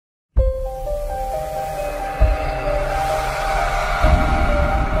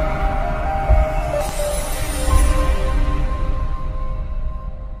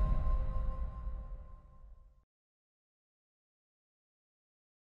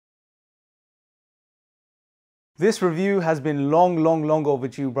This review has been long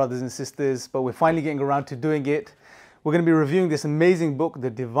overdue, brothers and sisters, but we're finally getting around to doing it. We're going to be reviewing this amazing book,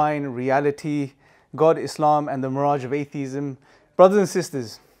 The Divine Reality, God, Islam, and the Mirage of Atheism. Brothers and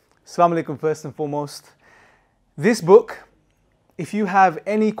sisters, Assalamu alaikum first and foremost. This book, if you have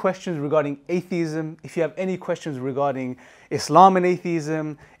any questions regarding atheism, if you have any questions regarding Islam and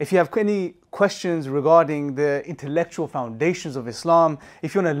atheism, if you have any questions regarding the intellectual foundations of Islam,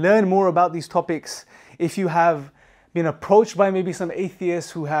 if you want to learn more about these topics, if you have been approached by maybe some atheists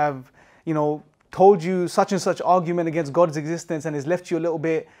who have, told you such and such argument against God's existence and has left you a little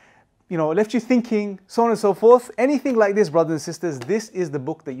bit, left you thinking, so on and so forth, anything like this, brothers and sisters, this is the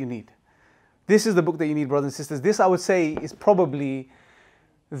book that you need. This is the book that you need, brothers and sisters. This, I would say, is probably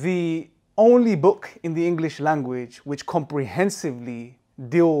the only book in the English language which comprehensively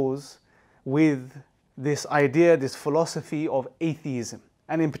deals with this idea, this philosophy of atheism,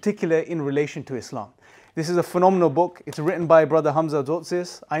 and in particular in relation to Islam. This is a phenomenal book. It's written by Brother Hamza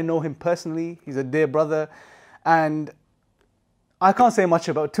Dotsis. I know him personally. He's a dear brother. And I can't say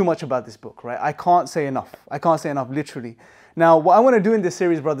too much about this book, right? I can't say enough. I can't say enough, literally. Now, what I want to do in this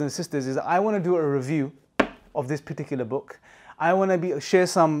series, brothers and sisters, is I want to do a review of this particular book. I want to share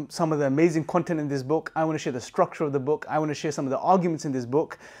some of the amazing content in this book. I want to share the structure of the book. I want to share some of the arguments in this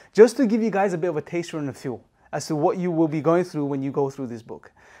book, just to give you guys a bit of a taster and a feel as to what you will be going through when you go through this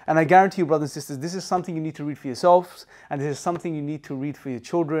book. And I guarantee you, brothers and sisters, this is something you need to read for yourselves, and this is something you need to read for your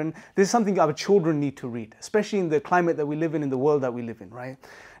children. This is something our children need to read, especially in the climate that we live in the world that we live in, right?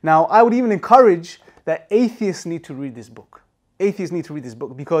 Now, I would even encourage that atheists need to read this book. Atheists need to read this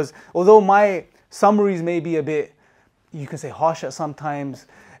book because although my summaries may be a bit, you can say, harsh at sometimes,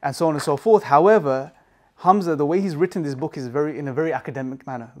 and so on and so forth, however, Hamza, the way he's written this book is in a very academic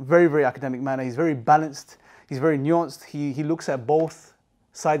manner, very academic manner. He's very balanced, he's very nuanced, he looks at both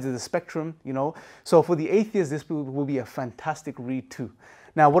sides of the spectrum, So for the atheists, this will be a fantastic read too.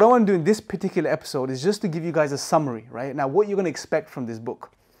 Now, what I want to do in this particular episode is just to give you guys a summary, right? Now, what you're going to expect from this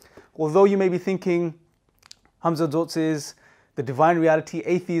book. Although you may be thinking, Hamza Dotsis, The Divine Reality,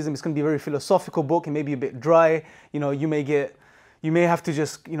 Atheism, it's going to be a very philosophical book. It may be a bit dry. You may have to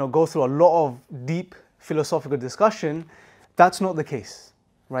just, go through a lot of deep philosophical discussion. That's not the case,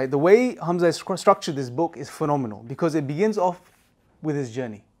 right? The way Hamza has structured this book is phenomenal because it begins off with his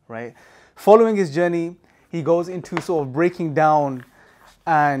journey, right? Following his journey, he goes into sort of breaking down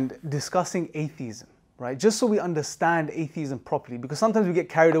and discussing atheism, right? Just so we understand atheism properly, because sometimes we get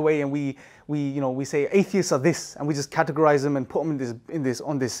carried away and we say atheists are this, and we just categorize them and put them in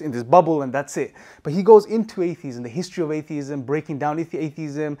this bubble, and that's it. But he goes into atheism, the history of atheism, breaking down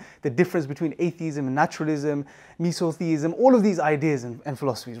atheism, the difference between atheism and naturalism, mesotheism, all of these ideas and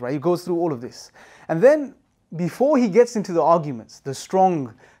philosophies, right? He goes through all of this, and then before he gets into the arguments, the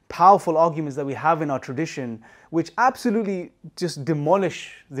strong, powerful arguments that we have in our tradition, which absolutely just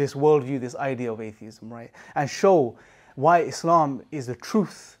demolish this worldview, this idea of atheism, right? And show why Islam is the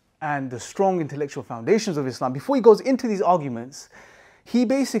truth and the strong intellectual foundations of Islam. Before he goes into these arguments, he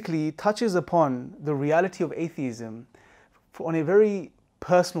basically touches upon the reality of atheism on a very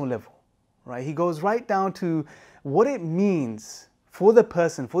personal level, right? He goes right down to what it means for the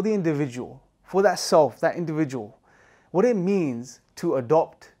person, for the individual, for that self, that individual, what it means to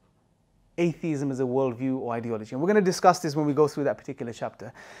adopt atheism as a worldview or ideology. And we're going to discuss this when we go through that particular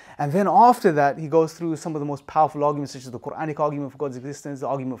chapter. And then after that, he goes through some of the most powerful arguments, such as the Quranic argument for God's existence, the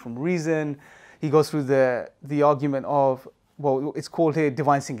argument from reason. He goes through the argument of, well, it's called here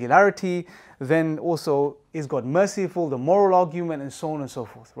divine singularity. Then also, is God merciful, the moral argument, and so on and so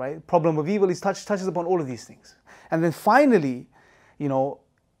forth, right? Problem of evil, he touches upon all of these things. And then finally,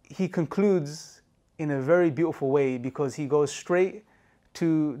 he concludes in a very beautiful way because he goes straight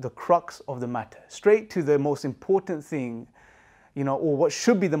to the crux of the matter, straight to the most important thing, or what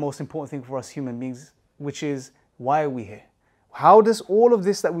should be the most important thing for us human beings, which is, why are we here? How does all of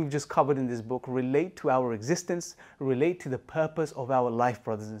this that we've just covered in this book relate to our existence, relate to the purpose of our life,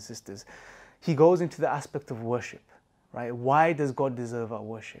 brothers and sisters? He goes into the aspect of worship, right? Why does God deserve our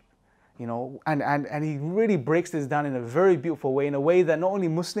worship? And he really breaks this down in a very beautiful way, in a way that not only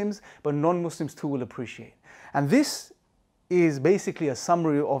Muslims, but non-Muslims too will appreciate. And this is basically a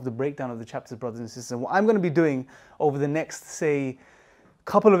summary of the breakdown of the chapters, brothers and sisters. And what I'm going to be doing over the next, say,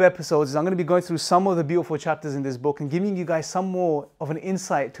 couple of episodes is I'm going to be going through some of the beautiful chapters in this book and giving you guys some more of an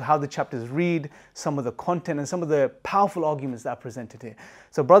insight to how the chapters read, some of the content, and some of the powerful arguments that are presented here.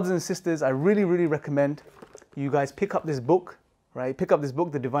 So brothers and sisters, I really recommend you guys pick up this book. Right? Pick up this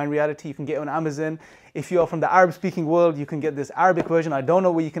book, The Divine Reality. You can get it on Amazon. If you are from the Arab-speaking world, you can get this Arabic version. I don't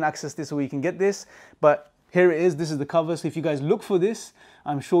know where you can access this or where you can get this, but here it is. This is the cover. So if you guys look for this,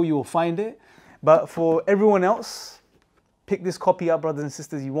 I'm sure you will find it. But for everyone else, pick this copy up, brothers and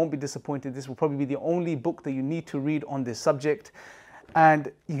sisters. You won't be disappointed. This will probably be the only book that you need to read on this subject.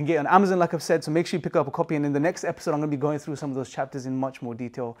 And you can get it on Amazon, like I've said, so make sure you pick up a copy. And in the next episode, I'm going to be going through some of those chapters in much more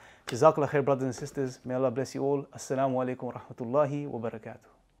detail. Jazakallah khair, brothers and sisters. May Allah bless you all. Assalamu alaikum wa rahmatullahi wa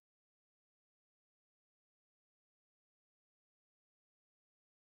barakatuh.